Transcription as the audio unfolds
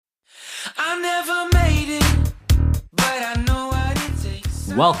I never made it, but I know what it takes.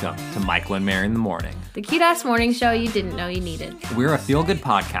 Welcome to Michael and Mary in the Morning. The cute-ass morning show you didn't know you needed. We're a feel-good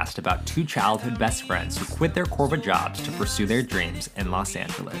podcast about two childhood best friends who quit their corporate jobs to pursue their dreams in Los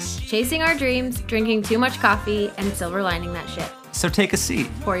Angeles. Chasing our dreams, drinking too much coffee, and silver lining that shit. So take a seat.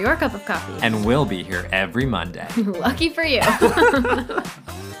 Pour your cup of coffee. And we'll be here every Monday. Lucky for you.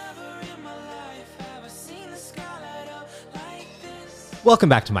 Welcome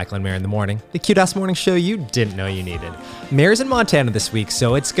back to Michael and Mary in the Morning, the cute-ass morning show you didn't know you needed. Mary's in Montana this week,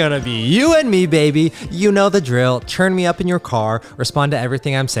 so it's gonna be you and me, baby. You know the drill. Turn me up in your car, respond to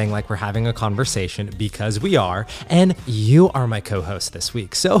everything I'm saying like we're having a conversation, because we are, and you are my co-host this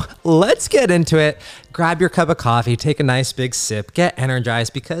week. So let's get into it. Grab your cup of coffee, take a nice big sip, get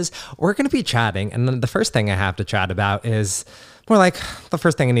energized, because we're gonna be chatting, and then the first thing I have to chat about is... more like the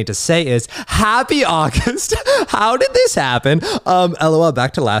first thing I need to say is happy August. How did this happen? LOL,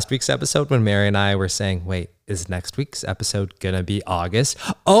 back to last week's episode when Mary and I were saying, wait, is next week's episode gonna be August?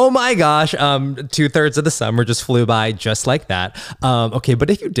 Oh my gosh, 2/3 of the summer just flew by just like that. Okay, but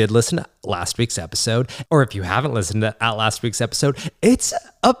if you did listen to last week's episode, or if you haven't listened to last week's episode, it's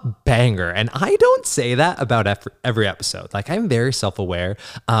a banger. And I don't say that about every episode. Like, I'm very self-aware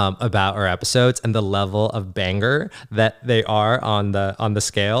about our episodes and the level of banger that they are on the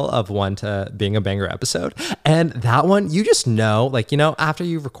scale of 1 to being a banger episode. And that one, you just know, like, you know, after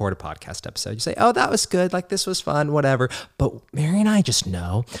you record a podcast episode, you say, oh, that was good. Like, this was fun, whatever. But Mary and I just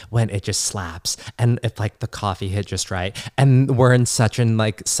know when it just slaps, and if like the coffee hit just right, and we're in such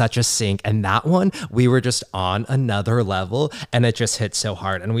a sync. And that one, we were just on another level, and it just hit so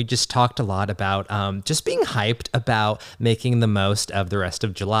hard. And we just talked a lot about just being hyped about making the most of the rest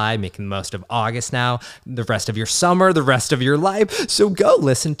of July, making the most of August now, the rest of your summer, the rest of your life. So go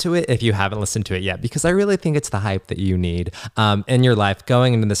listen to it if you haven't listened to it yet, because I really think it's the hype that you need in your life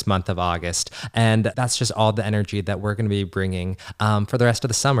going into this month of August. And that's just all the energy that we're going to be bringing for the rest of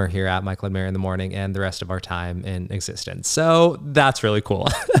the summer here at Michael and Mary in the Morning and the rest of our time in existence. So that's really cool.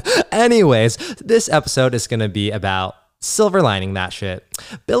 Anyways, this episode is going to be about silver lining that shit.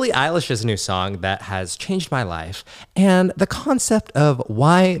 Billie Eilish's new song that has changed my life, and the concept of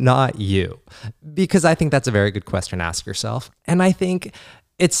why not you? Because I think that's a very good question to ask yourself. And I think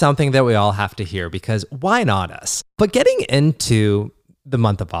it's something that we all have to hear, because why not us? But getting into the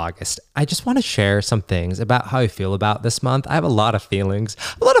month of August, I just want to share some things about how I feel about this month. I have a lot of feelings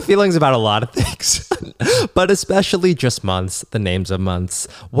about a lot of things, but especially just months, the names of months,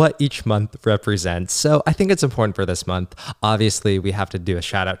 what each month represents. So I think it's important for this month. Obviously, we have to do a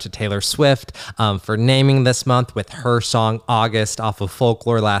shout out to Taylor Swift for naming this month with her song August off of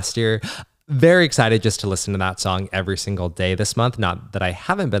Folklore last year. Very excited just to listen to that song every single day this month. Not that I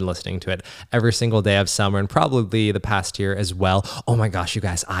haven't been listening to it every single day of summer, and probably the past year as well. Oh my gosh, you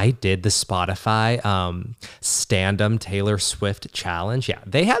guys, I did the Spotify Standum Taylor Swift challenge. Yeah,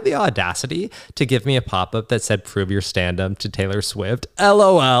 they had the audacity to give me a pop-up that said, prove your standum to Taylor Swift.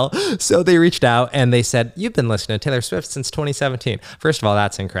 LOL. So they reached out and they said, you've been listening to Taylor Swift since 2017. First of all,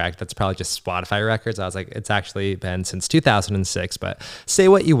 that's incorrect. That's probably just Spotify records. I was like, it's actually been since 2006, but say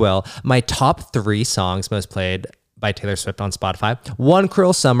what you will. My top 3 songs most played by Taylor Swift on Spotify: 1,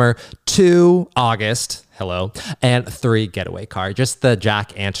 Cruel Summer; 2, August, hello; and 3, Getaway Car. Just the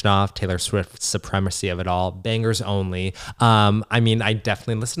Jack Antonoff, Taylor Swift supremacy of it all. Bangers only. I mean, I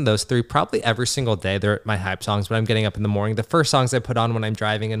definitely listen to those 3 probably every single day. They're my hype songs when I'm getting up in the morning. The first songs I put on when I'm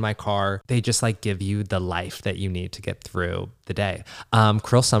driving in my car, they just like give you the life that you need to get through the day.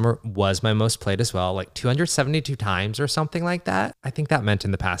 Cruel Summer was my most played as well, like 272 times or something like that. I think that meant in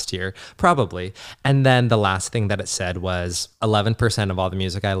the past year, probably. And then the last thing that it said was 11% of all the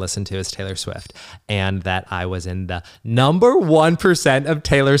music I listen to is Taylor Swift, and that I was in the number 1% of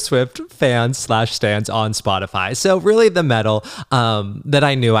Taylor Swift fans/stans on Spotify. So really the medal that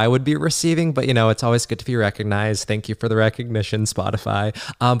I knew I would be receiving, but you know, it's always good to be recognized. Thank you for the recognition, Spotify.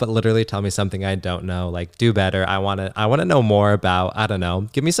 But literally tell me something I don't know, like do better. I want to know more about, I don't know,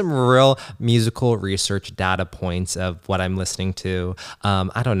 give me some real musical research data points of what I'm listening to.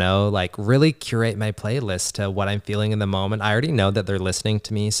 I don't know, like really curate my playlist to what I'm feeling in the moment. I already know that they're listening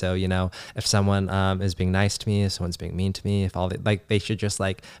to me. So, you know, if someone is being nice to me, if someone's being mean to me, if all they should just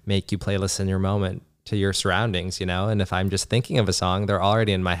like make you playlists in your moment to your surroundings, you know? And if I'm just thinking of a song, they're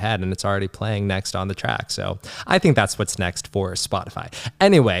already in my head and it's already playing next on the track. So I think that's what's next for Spotify.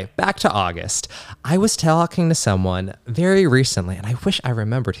 Anyway, back to August. I was talking to someone very recently, and I wish I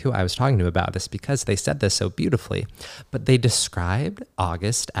remembered who I was talking to about this because they said this so beautifully, but they described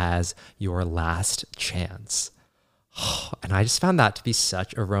August as your last chance. And I just found that to be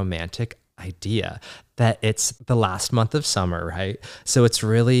such a romantic idea, that it's the last month of summer, right? So it's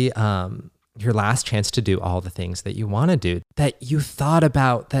really your last chance to do all the things that you want to do, that you thought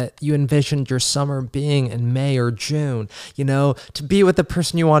about, that you envisioned your summer being in May or June, to be with the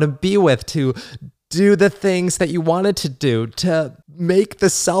person you want to be with, to do the things that you wanted to do, to make the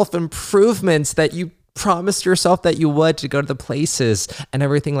self-improvements that you promised yourself that you would, to go to the places and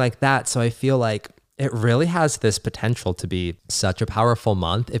everything like that. So I feel like it really has this potential to be such a powerful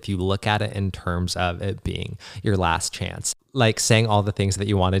month if you look at it in terms of it being your last chance. Like saying all the things that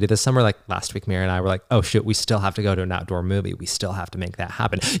you want to do this summer. Like last week, Mary and I were like, oh shoot, we still have to go to an outdoor movie. We still have to make that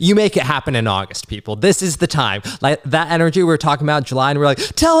happen. You make it happen in August, people. This is the time. Like that energy we were talking about July, and we're like,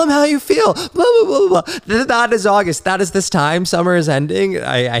 tell them how you feel. Blah, blah, blah, blah. That is August. That is this time. Summer is ending.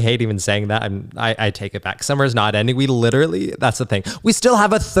 I hate even saying that. I take it back. Summer is not ending. We literally, that's the thing. We still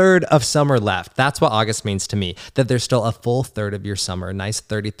have a third of summer left. That's what August means to me, that there's still a full third of your summer, a nice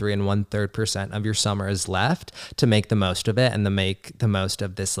 33 1/3% of your summer is left to make the most of it and to make the most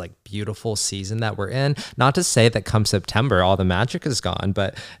of this like beautiful season that we're in. Not to say that come September, all the magic is gone,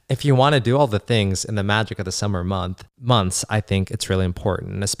 but if you want to do all the things in the magic of the summer months, I think it's really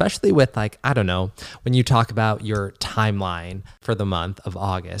important. And especially with like, I don't know, when you talk about your timeline for the month of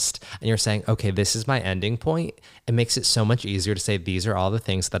August and you're saying, okay, this is my ending point, it makes it so much easier to say, these are all the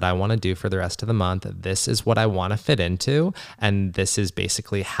things that I want to do for the rest of the month. This is what I want to fit into. And this is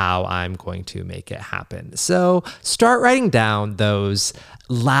basically how I'm going to make it happen. So start writing down those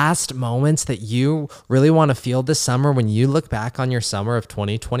last moments that you really want to feel this summer. When you look back on your summer of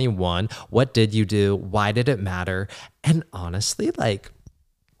 2021, what did you do? Why did it matter? And honestly, like,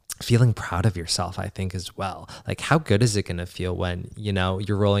 feeling proud of yourself, I think, as well. Like, how good is it going to feel when,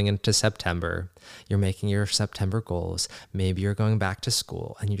 you're rolling into September, you're making your September goals, maybe you're going back to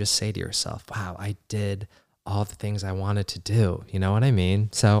school, and you just say to yourself, wow, I did all the things I wanted to do. You know what I mean?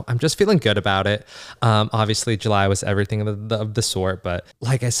 So I'm just feeling good about it. Obviously, July was everything of the sort, but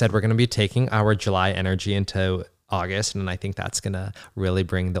like I said, we're going to be taking our July energy into August, and I think that's going to really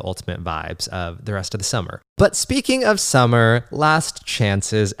bring the ultimate vibes of the rest of the summer. But speaking of summer, last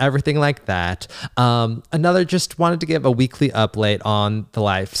chances, everything like that, just wanted to give a weekly update on the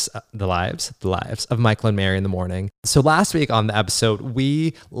lives of Michael and Mary in the morning. So last week on the episode,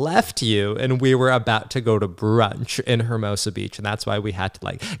 we left you and we were about to go to brunch in Hermosa Beach, and that's why we had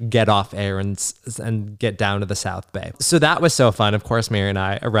to get off air and get down to the South Bay. So that was so fun. Of course, Mary and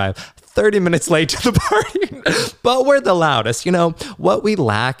I arrived 30 minutes late to the party, but we're the loudest. What we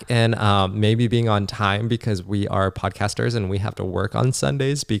lack in maybe being on time, because we are podcasters and we have to work on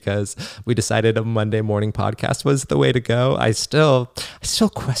Sundays because we decided a Monday morning podcast was the way to go. I still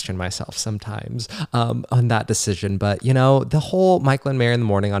question myself sometimes on that decision. But, the whole Michael and Mary in the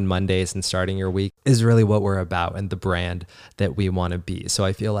morning on Mondays and starting your week is really what we're about and the brand that we want to be. So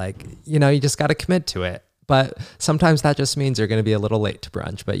I feel like, you just got to commit to it. But sometimes that just means you're going to be a little late to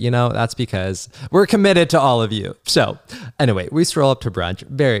brunch. But, that's because we're committed to all of you. So anyway, we stroll up to brunch.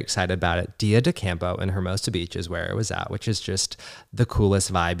 Very excited about it. Dia de Campo in Hermosa Beach is where it was at, which is just the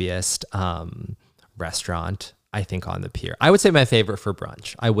coolest, vibiest restaurant, I think, on the pier. I would say my favorite for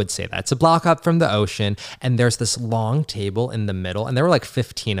brunch. I would say that. It's a block up from the ocean, and there's this long table in the middle, and there were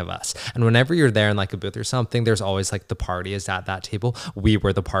 15 of us. And whenever you're there in a booth or something, there's always the party is at that table. We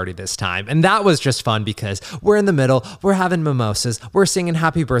were the party this time. And that was just fun because we're in the middle, we're having mimosas, we're singing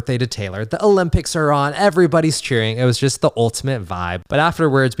happy birthday to Taylor. The Olympics are on, everybody's cheering. It was just the ultimate vibe. But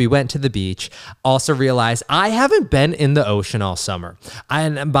afterwards, we went to the beach. Also realized I haven't been in the ocean all summer.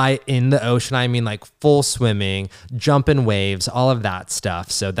 And by in the ocean, I mean full swimming, jumping waves, all of that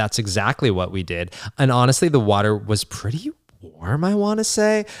stuff. So that's exactly what we did. And honestly, the water was pretty warm, I want to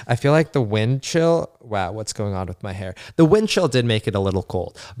say. I feel like the wind chill, wow, what's going on with my hair? The wind chill did make it a little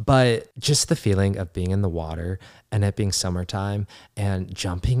cold, but just the feeling of being in the water and it being summertime and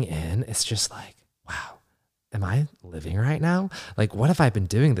jumping in, it's just wow. Am I living right now? What have I been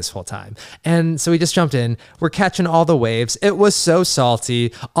doing this whole time? And so we just jumped in. We're catching all the waves. It was so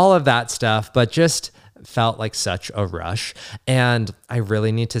salty, all of that stuff, but just felt like such a rush. And I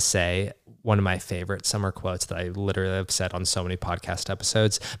really need to say, one of my favorite summer quotes that I literally have said on so many podcast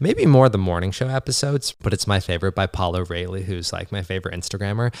episodes, maybe more the morning show episodes, but it's my favorite by Paulo Rayleigh, who's my favorite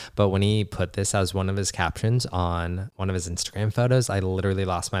Instagrammer. But when he put this as one of his captions on one of his Instagram photos, I literally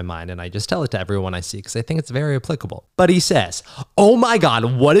lost my mind. And I just tell it to everyone I see because I think it's very applicable. But he says, oh my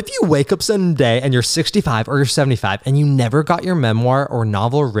God, what if you wake up someday and you're 65 or you're 75 and you never got your memoir or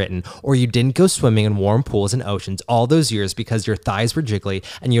novel written, or you didn't go swimming in warm pools and oceans all those years because your thighs were jiggly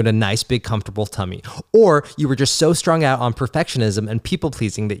and you had a nice big comfortable tummy, or you were just so strung out on perfectionism and people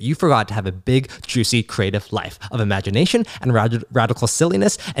pleasing that you forgot to have a big, juicy, creative life of imagination and radical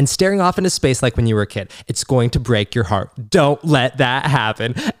silliness and staring off into space like when you were a kid. It's going to break your heart. Don't let that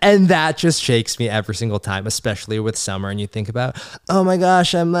happen. And that just shakes me every single time, especially with summer. And you think about, oh my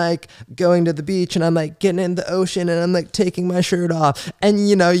gosh, I'm like going to the beach and I'm like getting in the ocean and I'm like taking my shirt off. And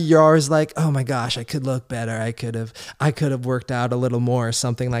you know, you're always like, oh my gosh, I could look better. I could have worked out a little more or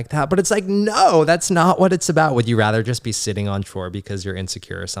something like that. But it's like, no, that's not what it's about. Would you rather just be sitting on shore because you're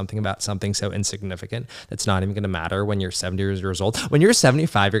insecure or something about something so insignificant that's not even going to matter when you're 70 years old? When you're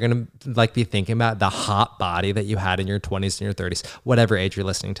 75, you're going to like be thinking about the hot body that you had in your 20s and your 30s, whatever age you're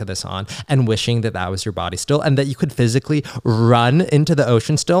listening to this on, and wishing that that was your body still and that you could physically run into the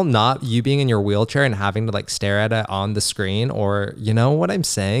ocean still, not you being in your wheelchair and having to like stare at it on the screen. Or you know what I'm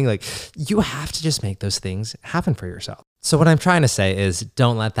saying? Like, you have to just make those things happen for yourself. So what I'm trying to say is,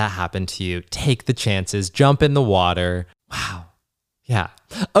 don't let that happen to you. Take the chances, jump in the water. Wow. Yeah.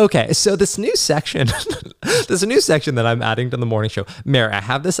 Okay. So this new section, that I'm adding to the morning show, Mary, I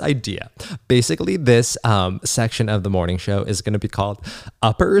have this idea. Basically, this section of the morning show is going to be called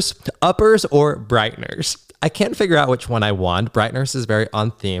uppers or brighteners. I can't figure out which one I want. Brighteners is very on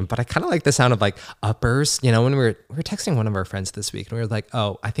theme, but I kind of like the sound of like uppers. You know, when we were texting one of our friends this week and we were like,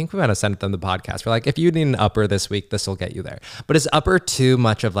 oh, I think we want to send them the podcast. We're like, if you need an upper this week, this will get you there. But is upper too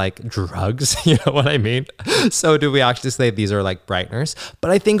much of like drugs? You know what I mean? So do we actually say these are like brighteners?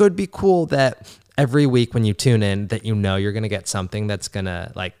 But I think it would be cool that every week when you tune in, that you know you're going to get something that's going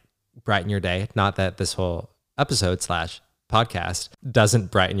to like brighten your day. Not that this whole episode / podcast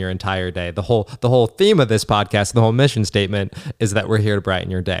doesn't brighten your entire day. The whole theme of this podcast, the whole mission statement is that we're here to brighten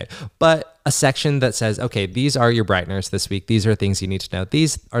your day. But a section that says, okay, these are your brighteners this week. These are things you need to know.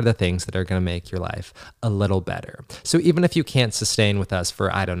 These are the things that are going to make your life a little better. So even if you can't sustain with us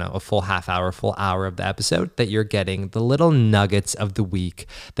for, I don't know, a full hour of the episode, that you're getting the little nuggets of the week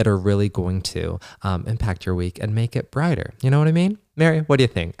that are really going to impact your week and make it brighter. You know what I mean? Mary, what do you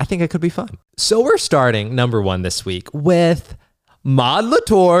think? I think it could be fun. So we're starting number 1 this week with Maud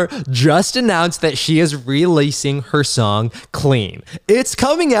Latour just announced that she is releasing her song Clean. It's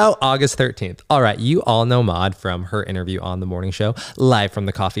coming out August 13th. All right, you all know Maud from her interview on The Morning Show, Live from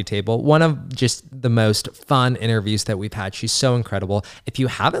the Coffee Table. One of just the most fun interviews that we've had. She's so incredible. If you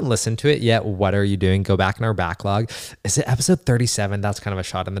haven't listened to it yet, what are you doing? Go back in our backlog. Is it episode 37? That's kind of a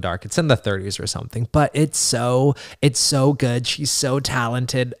shot in the dark. It's in the 30s or something, but it's so good. She's so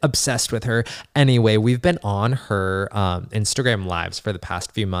talented, obsessed with her. Anyway, we've been on her Instagram lives for the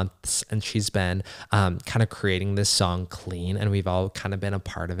past few months, and she's been kind of creating this song Clean, and we've all kind of been a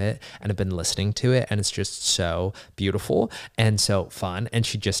part of it and have been listening to it, and it's just so beautiful and so fun. And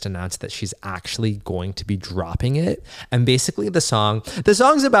she just announced that she's actually going to be dropping it. And basically the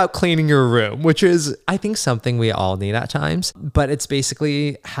song's about cleaning your room, which is, I think, something we all need at times. But it's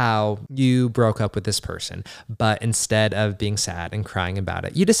basically how you broke up with this person, but instead of being sad and crying about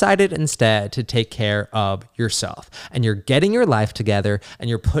it, you decided instead to take care of yourself, and you're getting your life together and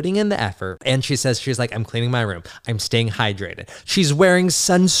you're putting in the effort. And she's like, I'm cleaning my room. I'm staying hydrated. She's wearing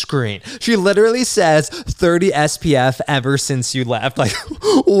sunscreen. She literally says 30 SPF ever since you left. Like,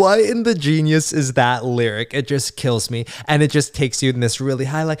 what in the genius is that lyric? It just kills me. And it just takes you in this really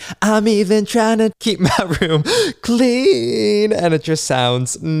high, like, I'm even trying to keep my room clean. And it just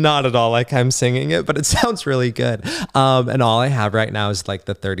sounds not at all like I'm singing it, but it sounds really good. And all I have right now is like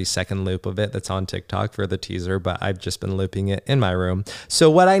the 30-second loop of it that's on TikTok for the teaser, but I've just been looping it in my room. So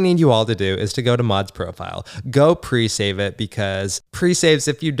what I need you all to do is to go to Maud's profile, go pre-save it, because pre-saves,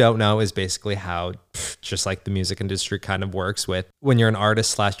 if you don't know, is basically how just like the music industry kind of works with when you're an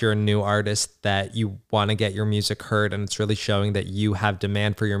artist / you're a new artist that you want to get your music heard, and it's really showing that you have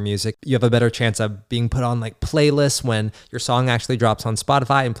demand for your music. You have a better chance of being put on like playlists when your song actually drops on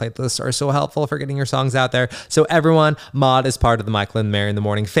Spotify, and playlists are so helpful for getting your songs out there. So everyone, Maud is part of the Michael and Mary in the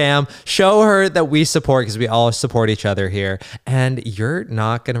Morning fam. Show her that we support, because we all support each other here, and you're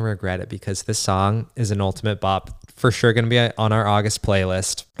not going to regret it, because this song is an ultimate bop. For sure going to be on our August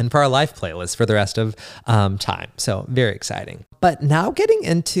playlist and for our life playlist for the rest of time. So very exciting. But now getting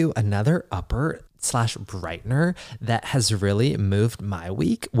into another upper / brightener that has really moved my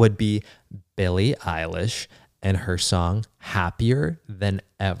week would be Billie Eilish and her song Happier Than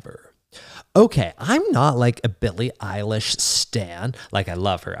Ever. Okay, I'm not like a Billie Eilish stan. Like, I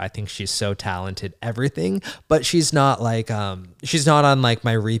love her. I think she's so talented, everything, but she's not she's not on like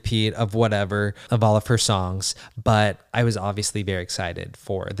my repeat of whatever of all of her songs. But I was obviously very excited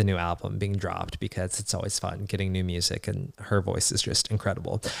for the new album being dropped because it's always fun getting new music, and her voice is just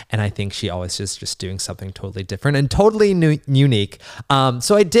incredible. And I think she always is just doing something totally different and totally unique.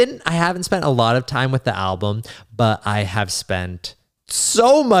 So I haven't spent a lot of time with the album, but I have spent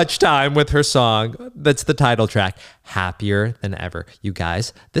so much time with her song. That's the title track, Happier Than Ever. You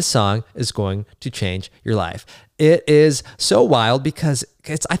guys, this song is going to change your life. It is so wild because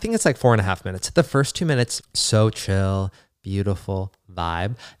I think it's like 4.5 minutes. The first 2 minutes, so chill, beautiful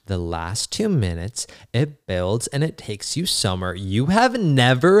vibe. The last 2 minutes, it builds and it takes you somewhere you have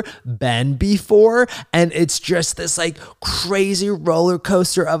never been before. And it's just this like crazy roller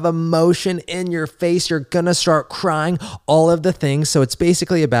coaster of emotion in your face. You're gonna start crying, all of the things. So it's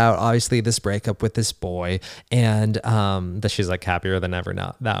basically about obviously this breakup with this boy, and that she's like happier than ever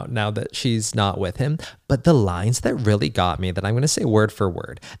now that she's not with him. But the lines that really got me, that I'm gonna say word for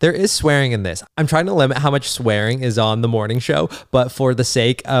word. There is swearing in this. I'm trying to limit how much swearing is on the morning show, but for the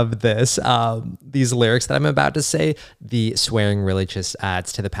sake of this, these lyrics that I'm about to say, the swearing really just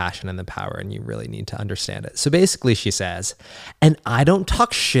adds to the passion and the power, and you really need to understand it. So basically she says, and I don't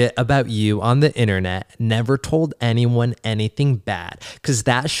talk shit about you on the internet, never told anyone anything bad, cause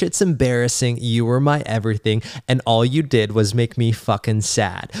that shit's embarrassing. You were my everything, and all you did was make me fucking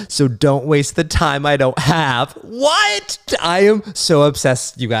sad. So don't waste the time I don't have. What? I am so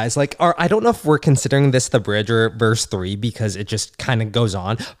obsessed, you guys. Like, I don't know if we're considering this the bridge or verse 3 because it just kind of goes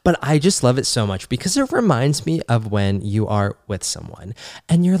on, but I just love it so much because it reminds me of when you are with someone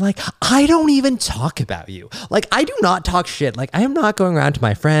and you're like, I don't even talk about you. Like, I do not talk shit. Like, I am not going around to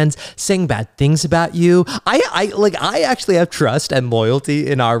my friends saying bad things about you. I actually have trust and loyalty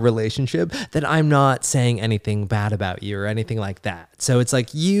in our relationship that I'm not saying anything bad about you or anything like that. So it's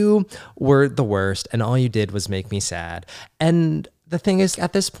like, you were the worst and all you did was make me sad. And the thing is,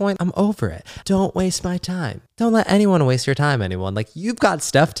 at this point, I'm over it. Don't waste my time. Don't let anyone waste your time, anyone. Like, you've got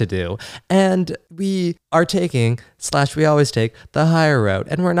stuff to do. And we are we always take the higher road.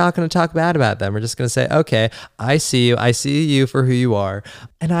 And we're not going to talk bad about them. We're just going to say, okay, I see you. I see you for who you are.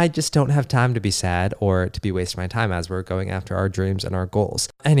 And I just don't have time to be sad or to be wasting my time as we're going after our dreams and our goals.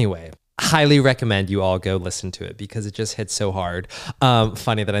 Anyway, highly recommend you all go listen to it because it just hits so hard.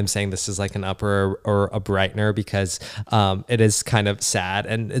 Funny that I'm saying this is like an upper or a brightener because it is kind of sad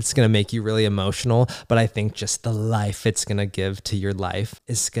and it's going to make you really emotional. But I think just the life it's going to give to your life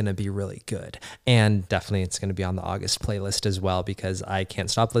is going to be really good. And definitely it's going to be on the August playlist as well because I can't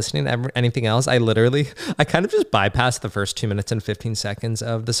stop listening to anything else. I kind of just bypassed the first 2 minutes and 15 seconds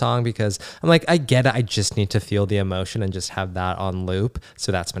of the song because I'm like, I get it. I just need to feel the emotion and just have that on loop.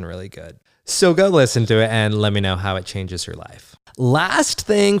 So that's been really good. So go listen to it and let me know how it changes your life. Last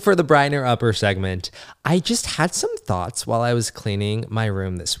thing for the brightener upper segment, I just had some thoughts while I was cleaning my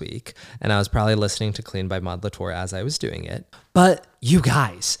room this week, and I was probably listening to Clean by Maud Latour as I was doing it. But you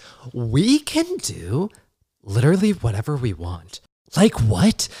guys, we can do literally whatever we want. Like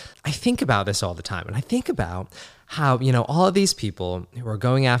what? I think about this all the time, and I think about how, all of these people who are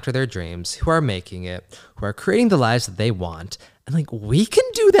going after their dreams, who are making it, who are creating the lives that they want, and like we can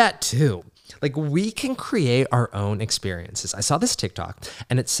do that too. Like we can create our own experiences. I saw this TikTok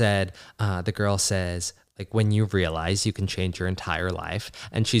and it said, the girl says, like, when you realize you can change your entire life.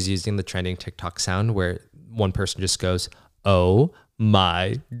 And she's using the trending TikTok sound where one person just goes, oh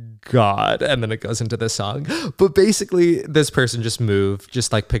my God. And then it goes into the song. But basically this person just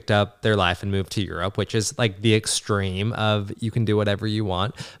picked up their life and moved to Europe, which is like the extreme of you can do whatever you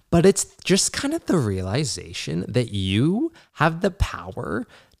want. But it's just kind of the realization that you have the power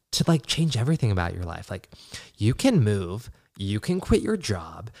to like change everything about your life. Like you can move, you can quit your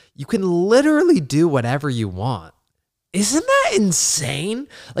job, you can literally do whatever you want. Isn't that insane?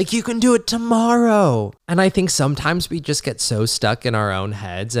 Like you can do it tomorrow. And I think sometimes we just get so stuck in our own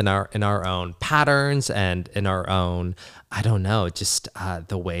heads and in our own patterns and in our own, I don't know, just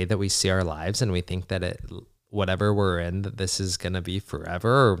the way that we see our lives, and we think that whatever we're in, that this is going to be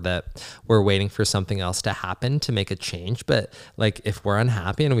forever, or that we're waiting for something else to happen to make a change. But like if we're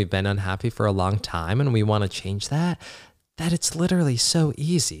unhappy and we've been unhappy for a long time and we want to change that it's literally so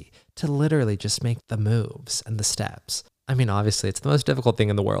easy to literally just make the moves and the steps. I mean, obviously it's the most difficult thing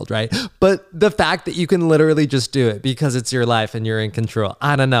in the world, right? But the fact that you can literally just do it because it's your life and you're in control,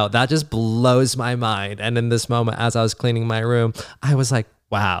 I don't know, that just blows my mind. And in this moment, as I was cleaning my room, I was like,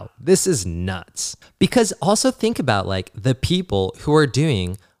 wow, this is nuts. Because also think about like the people who are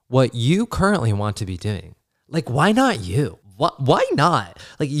doing what you currently want to be doing. Like, why not you? Why not?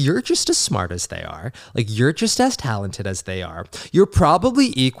 Like, you're just as smart as they are. Like, you're just as talented as they are. You're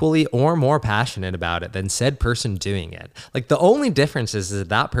probably equally or more passionate about it than said person doing it. Like, the only difference is that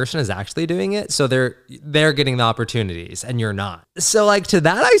that person is actually doing it, so they're getting the opportunities and you're not. So, like, to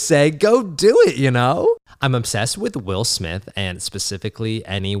that I say, go do it, you know? I'm obsessed with Will Smith, and specifically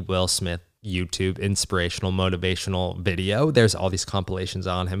any Will Smith YouTube inspirational motivational video. There's all these compilations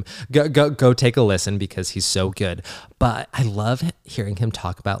on him. Go take a listen because he's so good. But I love hearing him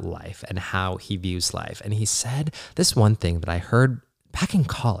talk about life and how he views life. And he said this one thing that I heard back in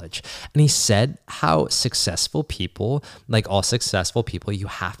college, and he said how successful people, like all successful people, you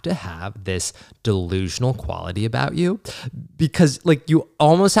have to have this delusional quality about you, because like you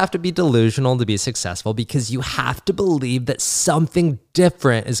almost have to be delusional to be successful, because you have to believe that something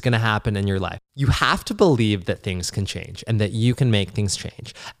different is going to happen in your life. You have to believe that things can change and that you can make things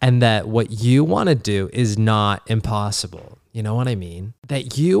change, and that what you want to do is not impossible. You know what I mean?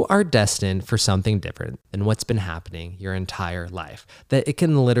 That you are destined for something different than what's been happening your entire life, that it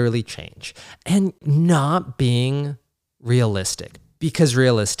can literally change, and not being realistic, because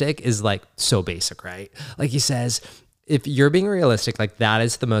realistic is like so basic, right? Like he says, if you're being realistic, like that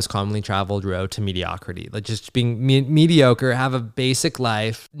is the most commonly traveled road to mediocrity. Like just being mediocre, have a basic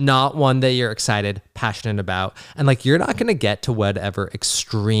life, not one that you're excited, passionate about. And like, you're not going to get to whatever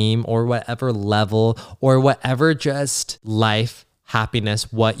extreme or whatever level or whatever just life,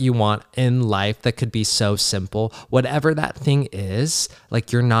 happiness, what you want in life that could be so simple. Whatever that thing is,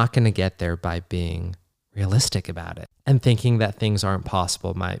 like you're not going to get there by being realistic about it and thinking that things aren't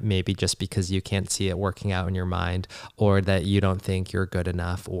possible, maybe just because you can't see it working out in your mind, or that you don't think you're good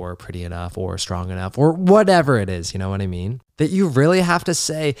enough or pretty enough or strong enough or whatever it is, you know what I mean? That you really have to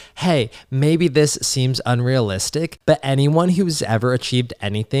say, hey, maybe this seems unrealistic, but anyone who's ever achieved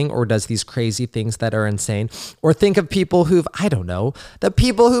anything or does these crazy things that are insane, or think of people who've, I don't know, the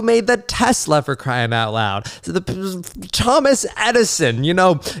people who made the Tesla, for crying out loud, so the Thomas Edison, you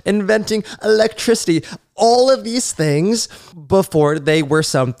know, inventing electricity. All of these things before they were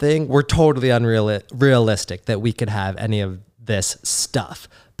something were totally unrealistic that we could have any of this stuff.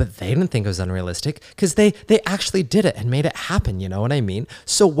 But they didn't think it was unrealistic because they actually did it and made it happen. You know what I mean?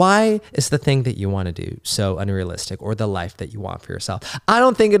 So why is the thing that you want to do so unrealistic, or the life that you want for yourself? I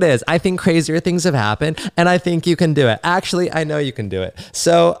don't think it is. I think crazier things have happened, and I think you can do it. Actually, I know you can do it.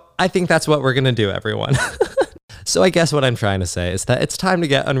 So I think that's what we're going to do, everyone. So I guess what I'm trying to say is that it's time to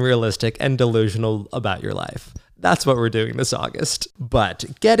get unrealistic and delusional about your life. That's what we're doing this August. But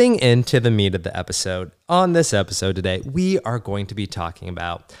getting into the meat of the episode, on this episode today, we are going to be talking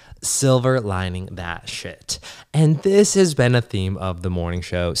about silver lining that shit. And this has been a theme of the morning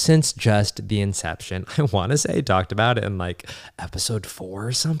show since just the inception. I want to say I talked about it in like episode 4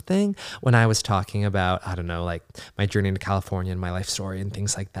 or something, when I was talking about, I don't know, like my journey to California and my life story and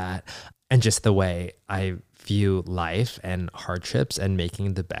things like that. And just the way I view life and hardships and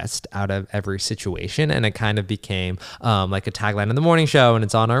making the best out of every situation. And it kind of became like a tagline in the morning show, and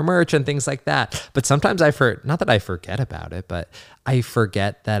it's on our merch and things like that. But sometimes not that I forget about it, but I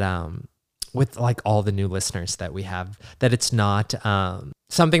forget that with like all the new listeners that we have, that it's not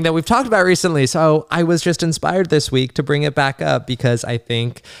something that we've talked about recently. So I was just inspired this week to bring it back up, because I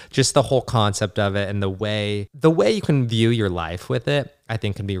think just the whole concept of it and the way you can view your life with it, I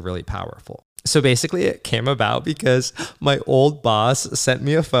think can be really powerful. So basically it came about because my old boss sent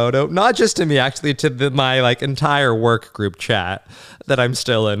me a photo, not just to me, actually to my like entire work group chat that I'm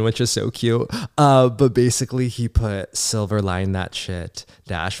still in, which is so cute. But basically he put silver line that shit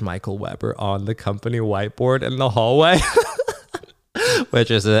 - Michael Weber on the company whiteboard in the hallway. Which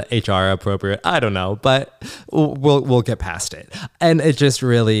is a HR appropriate. I don't know, but we'll get past it. And it just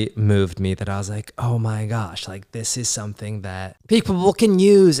really moved me that I was like, oh my gosh, like this is something that people can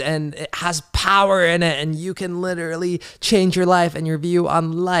use, and it has power in it, and you can literally change your life and your view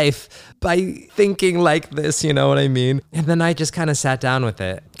on life by thinking like this, you know what I mean? And then I just kind of sat down with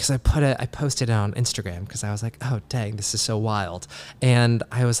it, because I posted it on Instagram, because I was like, oh dang, this is so wild. And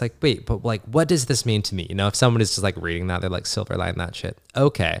I was like, wait, but like, what does this mean to me? You know, if someone is just like reading that, they're like, silver line that shit.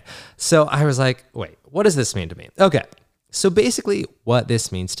 Okay. So I was like, wait, what does this mean to me? Okay. So basically what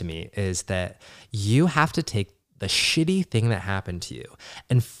this means to me is that you have to take the shitty thing that happened to you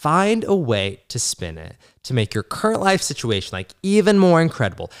and find a way to spin it to make your current life situation like even more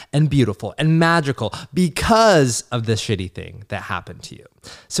incredible and beautiful and magical because of the shitty thing that happened to you.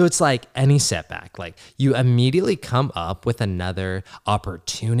 So it's like any setback, like you immediately come up with another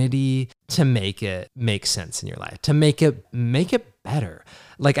opportunity to make it make sense in your life, to make it better.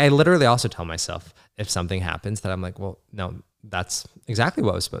 Like I literally also tell myself, if something happens, that I'm like, well, no, that's exactly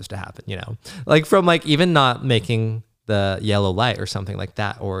what was supposed to happen, you know? Like from like even not making the yellow light or something like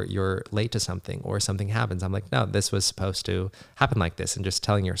that, or you're late to something or something happens. I'm like, no, this was supposed to happen like this. And just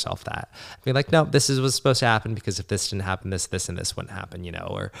telling yourself that. Be like, no, was supposed to happen because if this didn't happen, this, and this wouldn't happen,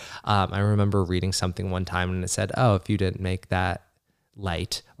 Or I remember reading something one time and it said, oh, if you didn't make that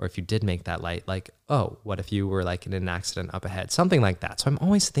light, or if you did make that light, like, oh, what if you were like in an accident up ahead? Something like that. So I'm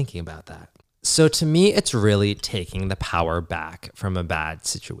always thinking about that. So to me, it's really taking the power back from a bad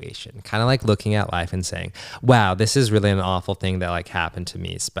situation, kind of like looking at life and saying, wow, this is really an awful thing that like happened to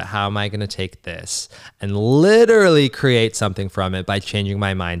me, but how am I going to take this and literally create something from it by changing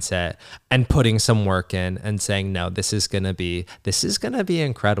my mindset and putting some work in and saying, no, this is going to be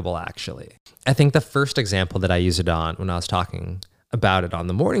incredible. Actually, I think the first example that I used it on when I was talking about it on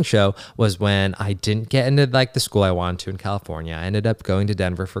the morning show was when I didn't get into like the school I wanted to in California. I ended up going to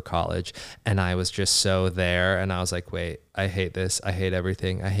Denver for college, and I was just so there, and I was like, wait, I hate this. I hate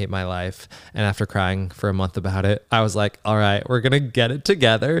everything. I hate my life. And after crying for a month about it, I was like, all right, we're going to get it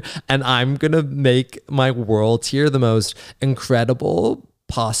together, and I'm going to make my world here the most incredible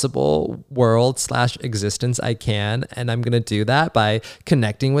possible world/existence I can. And I'm going to do that by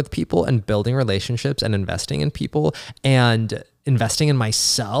connecting with people and building relationships and investing in people and investing in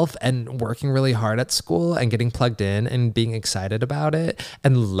myself and working really hard at school and getting plugged in and being excited about it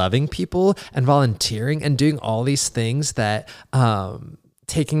and loving people and volunteering and doing all these things that,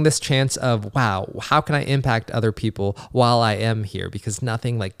 taking this chance of, wow, how can I impact other people while I am here? Because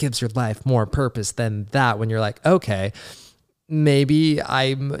nothing like gives your life more purpose than that when you're like, okay, maybe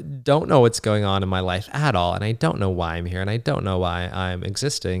I don't know what's going on in my life at all, and I don't know why I'm here, and I don't know why I'm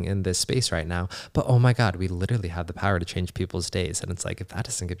existing in this space right now. But oh my God, we literally have the power to change people's days. And it's like, if that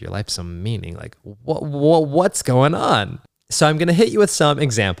doesn't give your life some meaning, like what's going on? So I'm going to hit you with some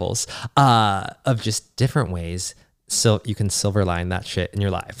examples of just different ways so you can silver line that shit in your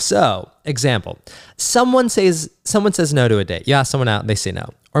life. So example, someone says no to a date. You ask someone out, they say no.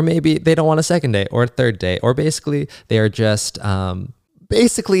 Or maybe they don't want a second date or a third date, or basically they are just,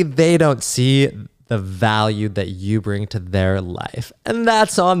 they don't see the value that you bring to their life, and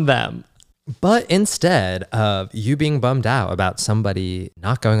that's on them. But instead of you being bummed out about somebody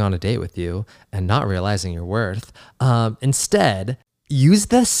not going on a date with you and not realizing your worth, instead use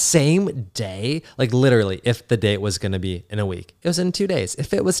the same day, like literally if the date was going to be in a week, it was in 2 days.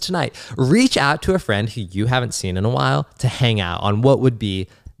 If it was tonight, reach out to a friend who you haven't seen in a while to hang out on what would be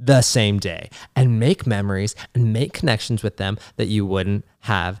the same day and make memories and make connections with them that you wouldn't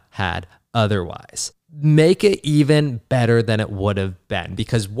have had otherwise. Make it even better than it would have been,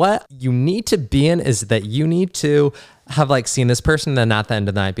 because what you need to be in is that you need to have like seen this person, then at the end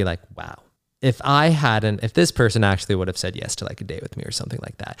of the night be like, wow, if this person actually would have said yes to like a date with me or something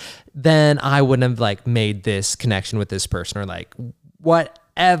like that, then I wouldn't have like made this connection with this person or like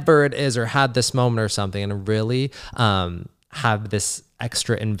whatever it is, or had this moment or something, and really have this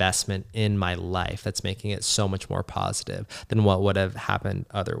extra investment in my life that's making it so much more positive than what would have happened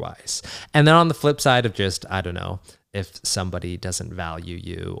otherwise. And then on the flip side of just, I don't know, if somebody doesn't value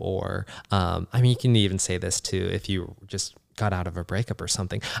you, or you can even say this too, if you just got out of a breakup or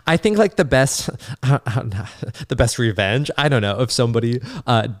something. I think like the best revenge, I don't know, if somebody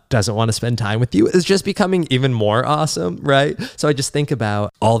doesn't want to spend time with you, is just becoming even more awesome, right? So I just think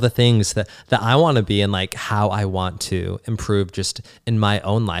about all the things that I want to be and like how I want to improve just in my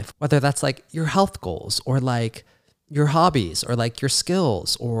own life, whether that's like your health goals or like your hobbies or like your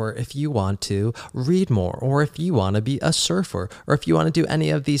skills, or if you want to read more, or if you want to be a surfer, or if you want to do any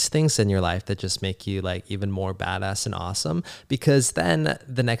of these things in your life that just make you like even more badass and awesome. Because then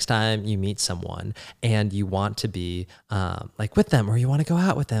the next time you meet someone and you want to be like with them, or you want to go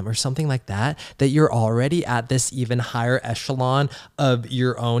out with them or something like that, that you're already at this even higher echelon of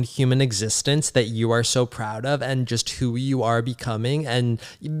your own human existence that you are so proud of and just who you are becoming. And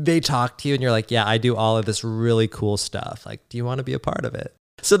they talk to you and you're like, yeah, I do all of this really cool stuff. Like, do you want to be a part of it?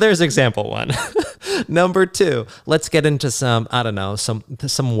 So there's example one. Number two, let's get into some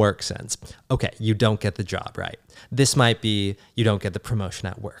work sense. Okay, you don't get the job, right? This might be you don't get the promotion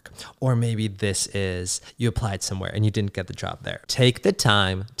at work. Or maybe this is you applied somewhere and you didn't get the job there. Take the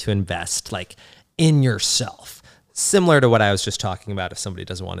time to invest like in yourself. Similar to what I was just talking about if somebody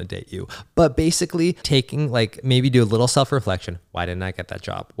doesn't want to date you. But basically taking like, maybe do a little self-reflection. Why didn't I get that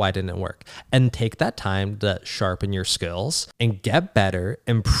job? Why didn't it work? And take that time to sharpen your skills and get better,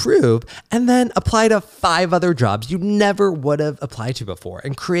 improve, and then apply to 5 other jobs you never would have applied to before,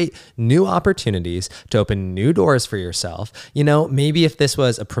 and create new opportunities to open new doors for yourself. You know, maybe if this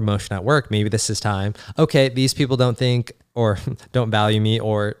was a promotion at work, maybe this is time. Okay, these people don't think or don't value me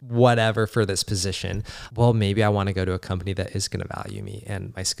or whatever for this position. Well, maybe I want to to go to a company that is going to value me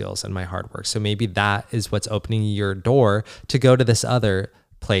and my skills and my hard work. So maybe that is what's opening your door to go to this other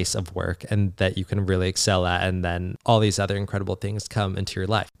place of work and that you can really excel at. And then all these other incredible things come into your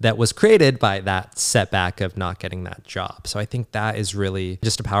life that was created by that setback of not getting that job. So I think that is really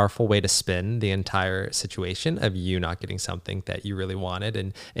just a powerful way to spin the entire situation of you not getting something that you really wanted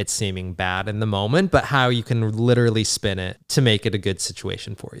and it seeming bad in the moment, but how you can literally spin it to make it a good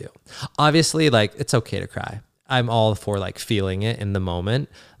situation for you. Obviously, like, it's okay to cry. I'm all for like feeling it in the moment,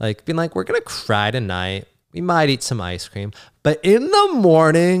 like being like, we're going to cry tonight. We might eat some ice cream, but in the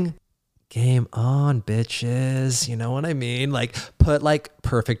morning, game on, bitches. You know what I mean? Like, put like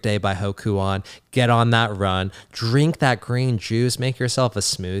Perfect Day by Hoku on, get on that run, drink that green juice, make yourself a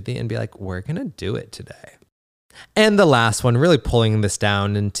smoothie and be like, we're going to do it today. And the last one, really pulling this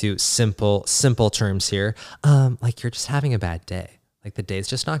down into simple terms here. Like, you're just having a bad day. Like, the day's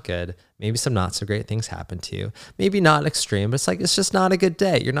just not good. Maybe some not so great things happen to you. Maybe not extreme, but it's like, it's just not a good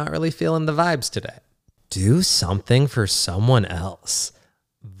day. You're not really feeling the vibes today. Do something for someone else.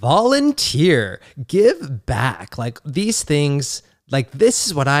 Volunteer, give back. Like, these things, like, this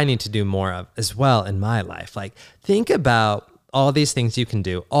is what I need to do more of as well in my life. Like, think about all these things you can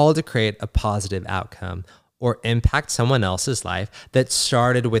do, all to create a positive outcome or impact someone else's life that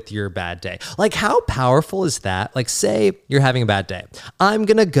started with your bad day. Like, how powerful is that? Like, say you're having a bad day. I'm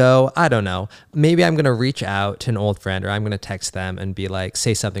gonna go, I don't know, maybe I'm gonna reach out to an old friend, or I'm gonna text them and be like,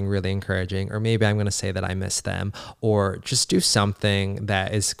 say something really encouraging, or maybe I'm gonna say that I miss them, or just do something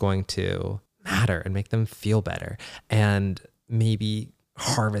that is going to matter and make them feel better, and maybe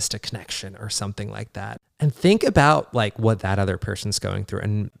harvest a connection or something like that. And think about like what that other person's going through,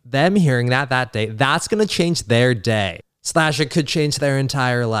 and them hearing that day, that's going to change their day. / it could change their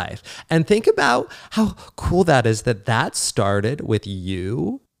entire life. And think about how cool that is that started with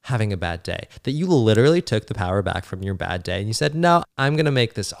you having a bad day, that you literally took the power back from your bad day and you said, no, I'm going to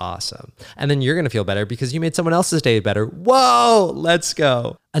make this awesome. And then you're going to feel better because you made someone else's day better. Whoa, let's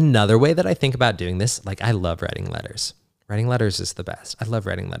go. Another way that I think about doing this, like, I love writing letters. Writing letters is the best. I love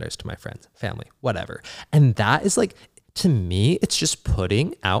writing letters to my friends, family, whatever. And that is like, to me, it's just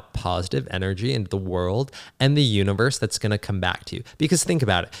putting out positive energy into the world and the universe that's going to come back to you. Because think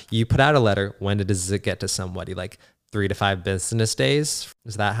about it. You put out a letter. When does it get to somebody? Like 3 to 5 business days?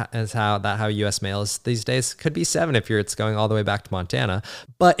 Is how US mail is these days? Could be 7 if it's going all the way back to Montana.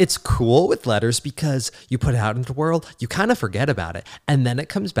 But it's cool with letters because you put it out into the world, you kind of forget about it. And then it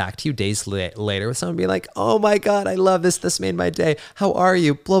comes back to you days later with someone being like, oh my God, I love this. This made my day. How are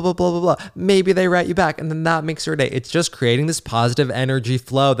you? Blah, blah, blah, blah, blah. Maybe they write you back and then that makes your day. It's just creating this positive energy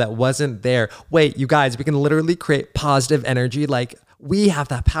flow that wasn't there. Wait, you guys, we can literally create positive energy. Like, we have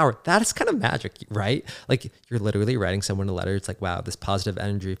that power. That is kind of magic, right? Like, you're literally writing someone a letter. It's like, wow, this positive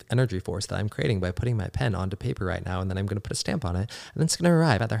energy force that I'm creating by putting my pen onto paper right now. And then I'm going to put a stamp on it. And then it's going to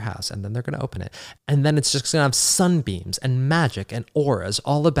arrive at their house. And then they're going to open it. And then it's just going to have sunbeams and magic and auras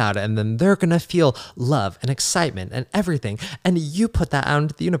all about it. And then they're going to feel love and excitement and everything. And you put that out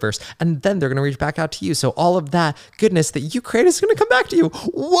into the universe. And then they're going to reach back out to you. So all of that goodness that you create is going to come back to you.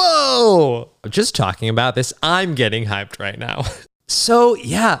 Whoa! Just talking about this, I'm getting hyped right now. So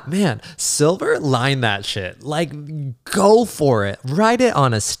yeah, man, silver line that shit. Like, go for it. Write it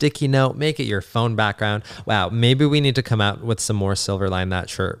on a sticky note, make it your phone background. Wow, maybe we need to come out with some more silver line that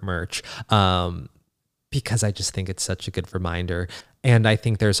shirt merch, because I just think it's such a good reminder. And I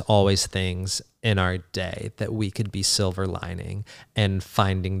think there's always things in our day that we could be silver lining and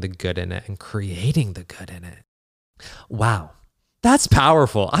finding the good in it and creating the good in it. Wow, that's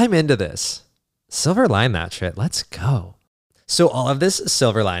powerful. I'm into this. Silver line that shit. Let's go. So all of this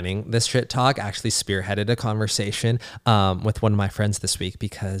silver lining, this shit talk actually spearheaded a conversation with one of my friends this week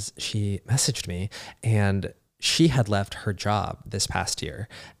because she messaged me and she had left her job this past year.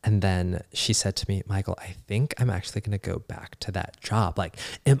 And then she said to me, Michael, I think I'm actually going to go back to that job. Like,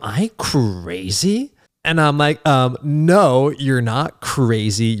 am I crazy? And I'm like, no, you're not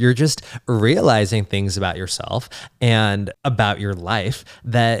crazy. You're just realizing things about yourself and about your life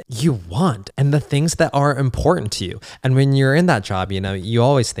that you want and the things that are important to you. And when you're in that job, you know, you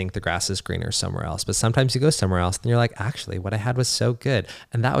always think the grass is greener somewhere else, but sometimes you go somewhere else and you're like, actually, what I had was so good.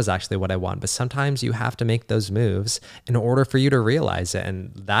 And that was actually what I want. But sometimes you have to make those moves in order for you to realize it.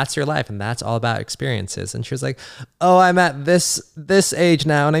 And that's your life. And that's all about experiences. And she was like, oh, I'm at this age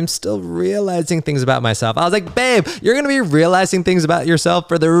now and I'm still realizing things about myself. I was like, babe, you're going to be realizing things about yourself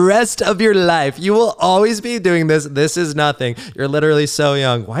for the rest of your life. You will always be doing this. This is nothing. You're literally so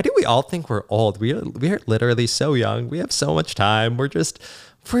young. Why do we all think we're old? We are literally so young. We have so much time. We're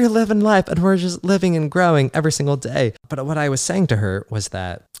we're living life and we're just living and growing every single day. But what I was saying to her was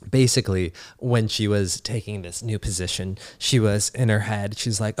that basically when she was taking this new position, she was in her head,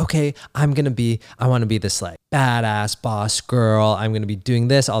 she's like, okay, I want to be this like badass boss girl. I'm going to be doing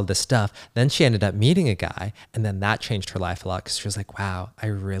this, all this stuff. Then she ended up meeting a guy, and then that changed her life a lot because she was like, wow, I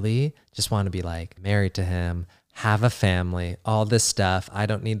really just want to be like married to him, have a family, all this stuff. I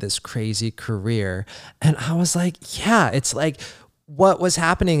don't need this crazy career. And I was like, yeah, it's like, what was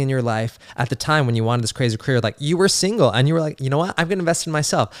happening in your life at the time when you wanted this crazy career? Like, you were single and you were like, you know what? I'm going to invest in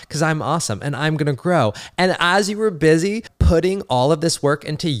myself because I'm awesome and I'm going to grow. And as you were busy putting all of this work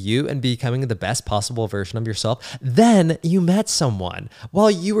into you and becoming the best possible version of yourself, then you met someone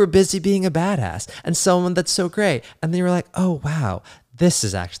while you were busy being a badass, and someone that's so great. And then you were like, oh, wow, this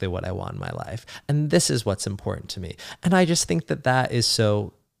is actually what I want in my life. And this is what's important to me. And I just think that that is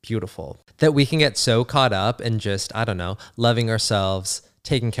so beautiful, that we can get so caught up in just, I don't know, loving ourselves,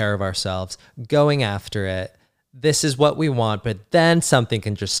 taking care of ourselves, going after it. This is what we want, but then something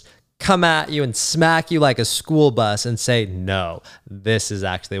can just come at you and smack you like a school bus and say, no, this is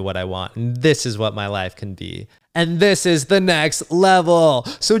actually what I want. And this is what my life can be. And this is the next level.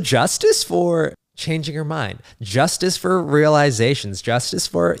 So justice for changing your mind, justice for realizations, justice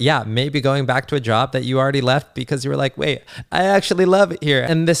for, maybe going back to a job that you already left because you were like, wait, I actually love it here.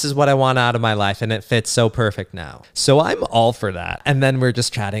 And this is what I want out of my life. And it fits so perfect now. So I'm all for that. And then we're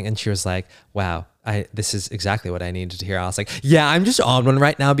just chatting and she was like, wow, this is exactly what I needed to hear. I was like, yeah, I'm just on one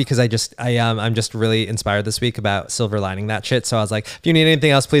right now because I'm just really inspired this week about silver lining that shit. So I was like, if you need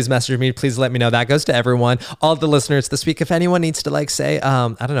anything else, please message me. Please let me know. That goes to everyone, all the listeners this week. If anyone needs to like say, I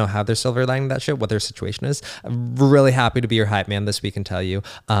don't know how they're silver lining that shit, what their situation is, I'm really happy to be your hype man this week and tell you,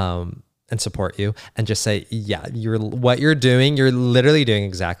 and support you and just say, yeah, what you're doing, you're literally doing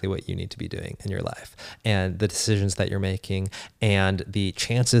exactly what you need to be doing in your life, and the decisions that you're making and the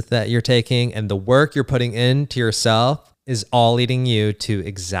chances that you're taking and the work you're putting into yourself is all leading you to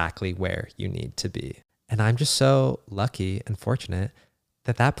exactly where you need to be. And I'm just so lucky and fortunate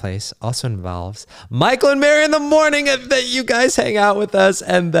that place also involves Michael and Mary in the morning, and that you guys hang out with us,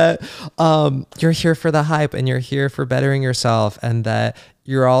 and that you're here for the hype and you're here for bettering yourself, and that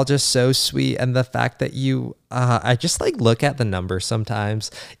you're all just so sweet. And the fact that I just like look at the numbers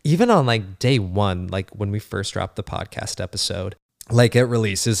sometimes, even on like day one, like when we first dropped the podcast episode, like it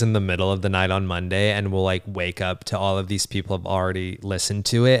releases in the middle of the night on Monday, and we'll like wake up to all of these people have already listened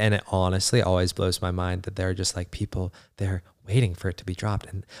to it. And it honestly always blows my mind that there are just like people there waiting for it to be dropped,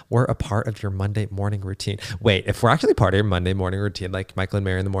 and we're a part of your Monday morning routine. Wait, if we're actually part of your Monday morning routine, like Michael and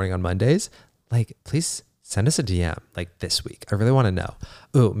Mary in the morning on Mondays, like please send us a DM like this week. I really want to know.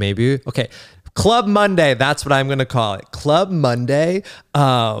 Ooh, maybe, okay. Club Monday. That's what I'm going to call it. Club Monday.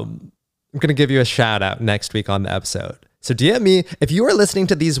 I'm going to give you a shout out next week on the episode. So DM me if you are listening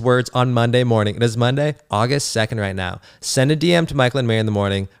to these words on Monday morning. It is Monday, August 2nd right now. Send a DM to Michael and Mary in the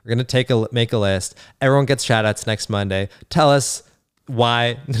morning. We're going to make a list. Everyone gets shout outs next Monday. Tell us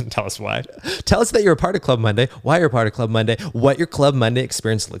why. Tell us why. Tell us that you're a part of Club Monday, why you're a part of Club Monday, what your Club Monday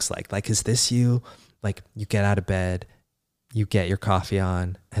experience looks like. Like, is this you? Like, you get out of bed, you get your coffee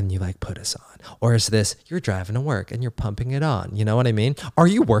on, and you like put us on? Or is this, you're driving to work and you're pumping it on? You know what I mean? Are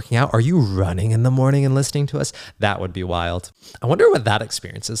you working out? Are you running in the morning and listening to us? That would be wild. I wonder what that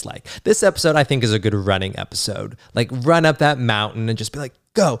experience is like. This episode, I think, is a good running episode. Like, run up that mountain and just be like,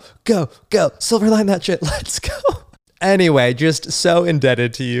 go, go, go. Silver line that shit. Let's go. Anyway, just so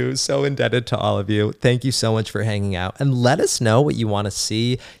indebted to you, so indebted to all of you. Thank you so much for hanging out, and let us know what you want to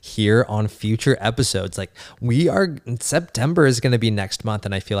see here on future episodes. Like, September is going to be next month,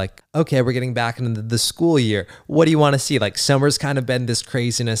 and I feel like, okay, we're getting back into the school year. What do you want to see? Like, summer's kind of been this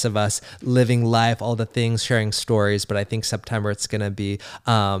craziness of us living life, all the things, sharing stories, but I think September it's going to be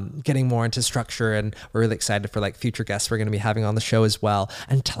getting more into structure, and we're really excited for like future guests we're going to be having on the show as well.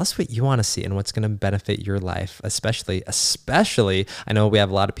 And tell us what you want to see and what's going to benefit your life, especially, I know we have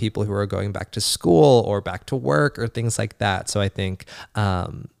a lot of people who are going back to school or back to work or things like that. So I think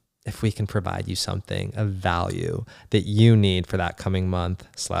if we can provide you something of value that you need for that coming month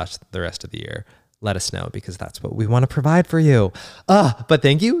 / the rest of the year, let us know, because that's what we want to provide for you. But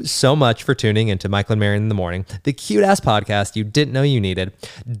thank you so much for tuning into Michael and Mary in the morning, the cute ass podcast you didn't know you needed.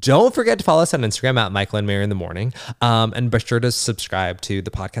 Don't forget to follow us on Instagram at Michael and Mary in the morning, and be sure to subscribe to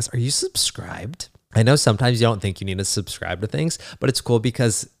the podcast. Are you subscribed? I know sometimes you don't think you need to subscribe to things, but it's cool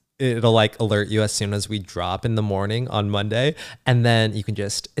because it'll like alert you as soon as we drop in the morning on Monday. And then you can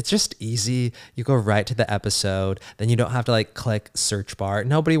it's just easy. You go right to the episode. Then you don't have to like click search bar.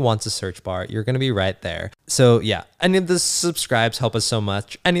 Nobody wants a search bar. You're going to be right there. So yeah, any of the subscribes help us so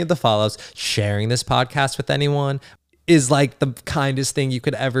much. Any of the follows, sharing this podcast with anyone, is like the kindest thing you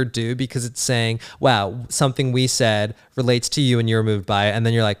could ever do, because it's saying, wow, something we said relates to you and you're moved by it. And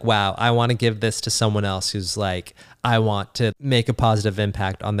then you're like, wow, I want to give this to someone else who's like, I want to make a positive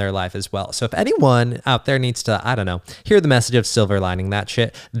impact on their life as well. So if anyone out there needs to, I don't know, hear the message of silver lining that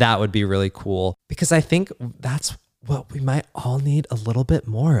shit, that would be really cool, because I think that's what we might all need a little bit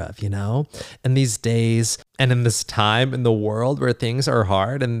more of, you know, in these days and in this time in the world where things are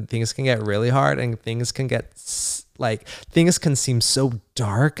hard and things can get really hard and things can get like, things can seem so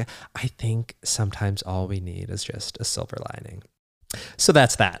dark. I think sometimes all we need is just a silver lining. So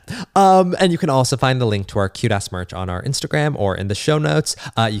that's that. And you can also find the link to our cute ass merch on our Instagram or in the show notes.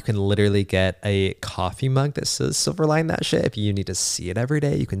 You can literally get a coffee mug that says Silverline That Shit. If you need to see it every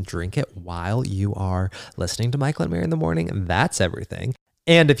day, you can drink it while you are listening to Michael and Mary in the morning. That's everything.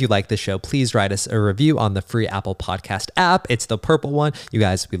 And if you like the show, please write us a review on the free Apple Podcast app. It's the purple one. You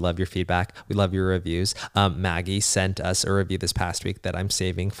guys, we love your feedback. We love your reviews. Maggie sent us a review this past week that I'm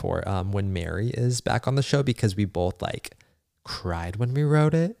saving for when Mary is back on the show, because we both like cried when we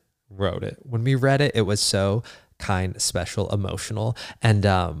wrote it. When we read it, it was so kind, special, emotional. And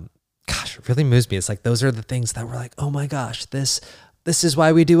gosh, it really moves me. It's like, those are the things that we're like, oh my gosh, this is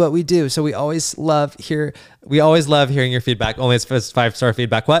why we do what we do. So we always love hearing your feedback. Only it's 5-star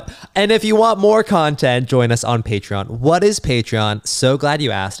feedback. What? And if you want more content, join us on Patreon. What is Patreon? So glad you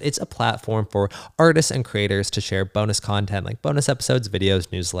asked. It's a platform for artists and creators to share bonus content like bonus episodes, videos,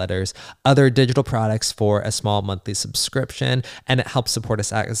 newsletters, other digital products for a small monthly subscription. And it helps support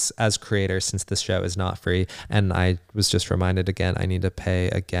us as creators, since this show is not free. And I was just reminded again, I need to pay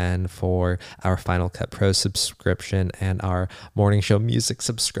again for our Final Cut Pro subscription and our morning show music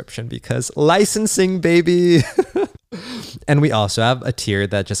subscription, because licensing, baby. And we also have a tier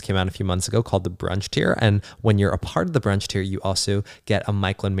that just came out a few months ago called the Brunch tier. And when you're a part of the Brunch tier, you also get a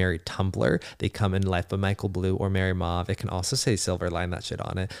Michael and Mary tumbler. They come in Life by Michael Blue or Mary Mauve. It can also say Silverline That Shit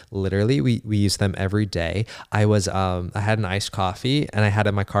on it. Literally, we use them every day. I had an iced coffee and I had it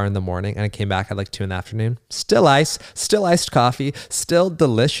in my car in the morning, and I came back at like 2 p.m. Still iced coffee, still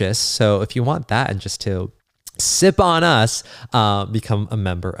delicious. So if you want that and just to sip on us, become a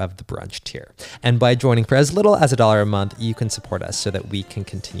member of the Brunch tier. And by joining for as little as $1 a month, you can support us so that we can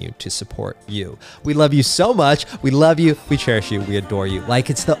continue to support you. We love you so much. We love you. We cherish you. We adore you.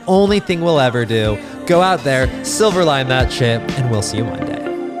 Like it's the only thing we'll ever do. Go out there, silverline that shit, and we'll see you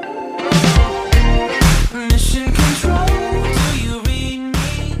Monday.